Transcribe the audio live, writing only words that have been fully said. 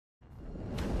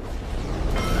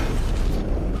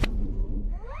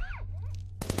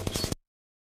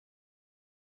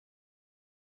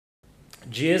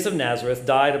Jesus of Nazareth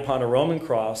died upon a Roman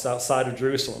cross outside of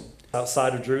Jerusalem,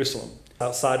 outside of Jerusalem,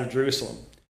 outside of Jerusalem.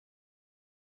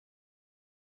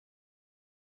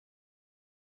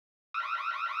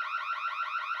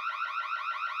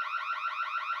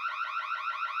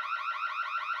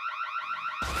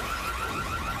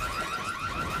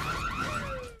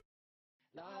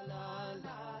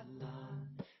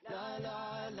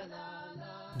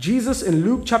 Jesus in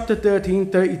Luke chapter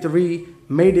 13:33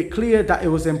 made it clear that it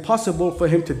was impossible for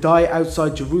him to die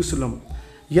outside Jerusalem.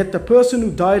 Yet the person who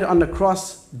died on the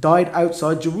cross died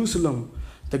outside Jerusalem.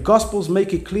 The Gospels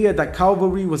make it clear that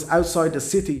Calvary was outside the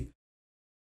city.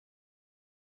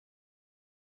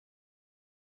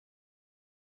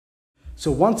 So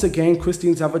once again,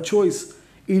 Christians have a choice.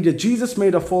 Either Jesus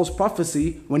made a false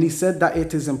prophecy when he said that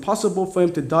it is impossible for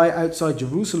him to die outside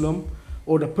Jerusalem,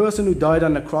 or the person who died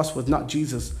on the cross was not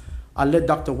Jesus. I'll let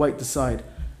Dr. White decide.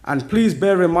 And please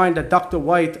bear in mind that Dr.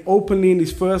 White openly in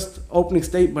his first opening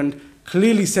statement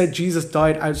clearly said Jesus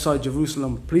died outside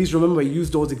Jerusalem. Please remember, he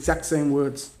used those exact same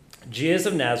words. Jesus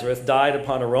of Nazareth died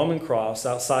upon a Roman cross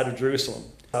outside of Jerusalem,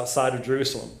 outside of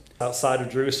Jerusalem, outside of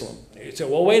Jerusalem. You say,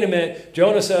 well, wait a minute.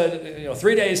 Jonah said,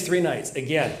 3 days, 3 nights.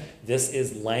 Again, this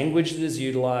is language that is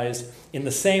utilized in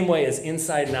the same way as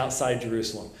inside and outside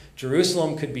Jerusalem.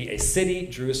 Jerusalem could be a city.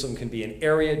 Jerusalem can be an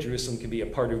area. Jerusalem can be a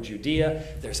part of Judea.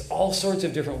 There's all sorts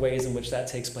of different ways in which that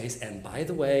takes place. And by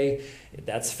the way,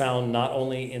 that's found not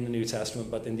only in the New Testament,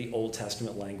 but in the Old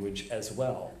Testament language as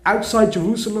well. Outside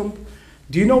Jerusalem,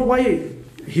 do you know why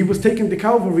he was taken to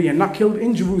Calvary and not killed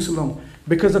in Jerusalem?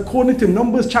 Because according to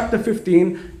Numbers chapter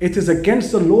 15, it is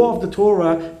against the law of the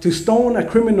Torah to stone a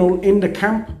criminal in the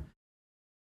camp.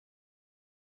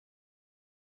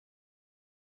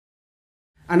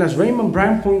 And as Raymond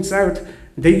Brown points out,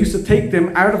 they used to take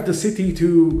them out of the city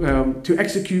to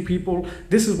execute people.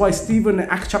 This is why Stephen in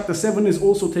Acts chapter 7 is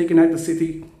also taken out of the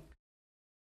city.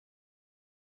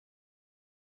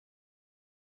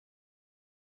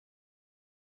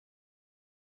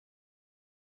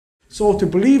 So to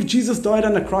believe Jesus died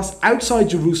on the cross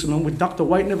outside Jerusalem, which Dr.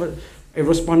 White never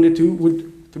responded to,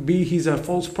 would to be he's a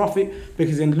false prophet,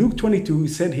 because in Luke 22 he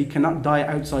said he cannot die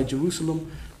outside Jerusalem.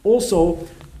 Also,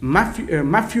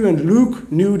 Matthew and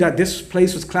Luke knew that this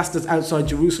place was classed as outside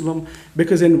Jerusalem,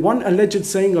 because in one alleged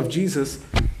saying of Jesus,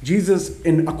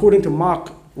 according to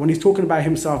Mark, when he's talking about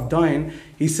himself dying,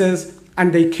 he says,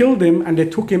 and they killed him and they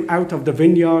took him out of the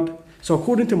vineyard. So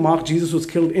according to Mark, Jesus was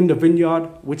killed in the vineyard,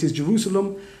 which is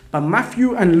Jerusalem. But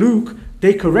Matthew and Luke,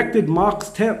 they corrected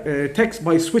Mark's text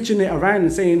by switching it around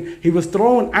and saying he was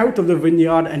thrown out of the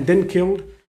vineyard and then killed.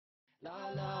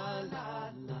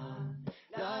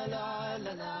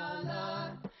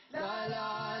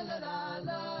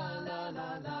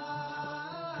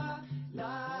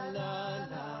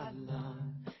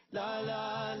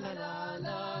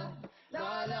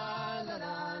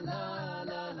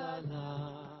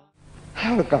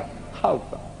 How come? How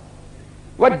come?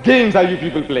 What games are you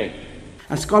people playing?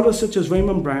 And scholars such as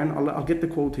Raymond Brown, I'll get the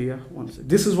quote here.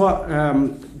 This is what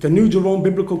the New Jerome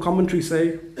Biblical Commentary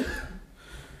say.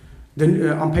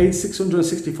 On page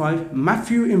 665,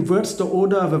 Matthew inverts the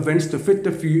order of events to fit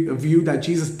the view that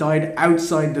Jesus died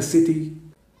outside the city.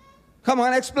 Come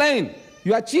on, explain.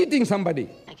 You are cheating somebody.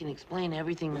 I can explain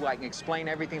everything. I can explain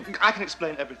everything. I can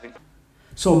explain everything.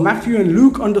 So Matthew and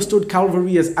Luke understood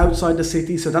Calvary as outside the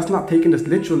city, so that's not taken as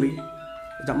literally.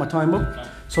 Is that my time up?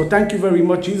 So thank you very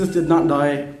much. Jesus did not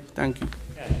die. Thank you.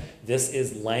 This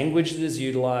is language that is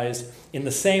utilized in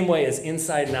the same way as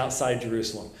inside and outside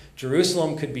Jerusalem.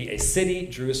 Jerusalem could be a city.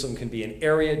 Jerusalem can be an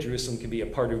area. Jerusalem can be a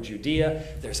part of Judea.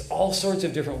 There's all sorts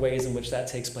of different ways in which that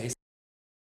takes place.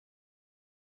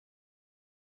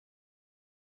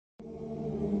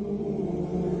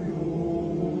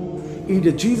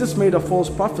 Either Jesus made a false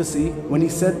prophecy when he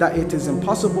said that it is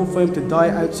impossible for him to die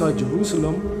outside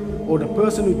Jerusalem, or the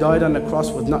person who died on the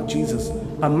cross was not Jesus.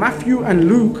 But Matthew and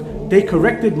Luke, they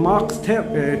corrected Mark's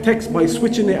text by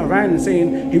switching it around and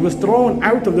saying he was thrown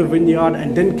out of the vineyard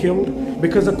and then killed.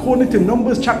 Because according to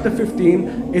Numbers chapter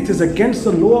 15, it is against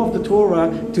the law of the Torah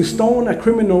to stone a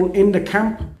criminal in the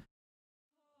camp.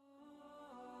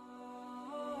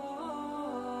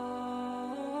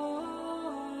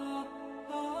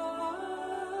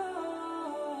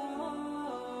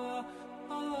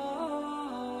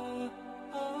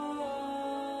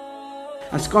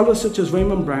 And scholars such as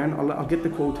Raymond Brown, I'll get the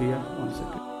quote here, 1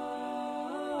 second.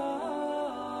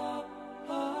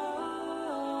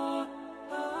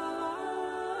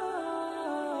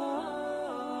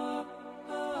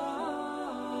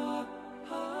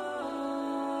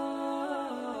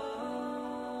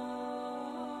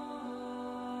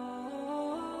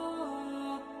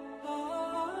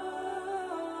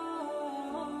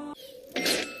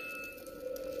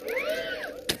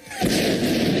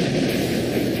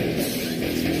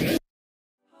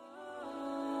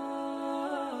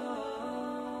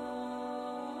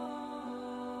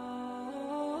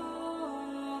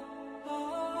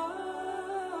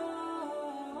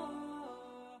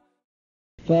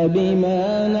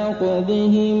 فبما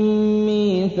نقضهم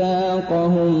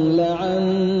ميثاقهم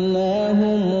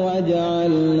لعناهم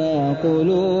وجعلنا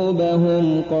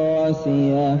قلوبهم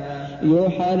قاسية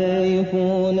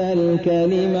يحرفون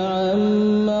الكلم عن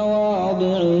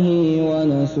مواضعه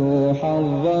ونسوا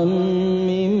حظا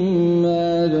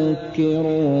مما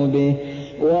ذكروا به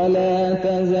ولا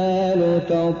تزال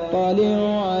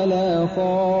تطلع على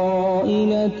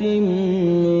خائنة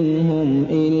منهم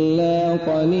إلا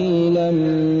قليلا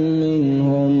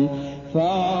منهم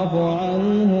فاعف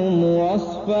عنهم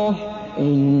واصفح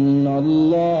إن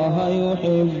الله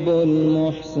يحب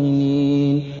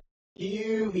المحسنين.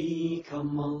 Here we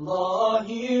come, Allah,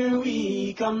 here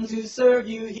we come to serve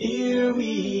you. Here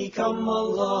we come,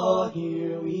 Allah,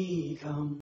 here we come.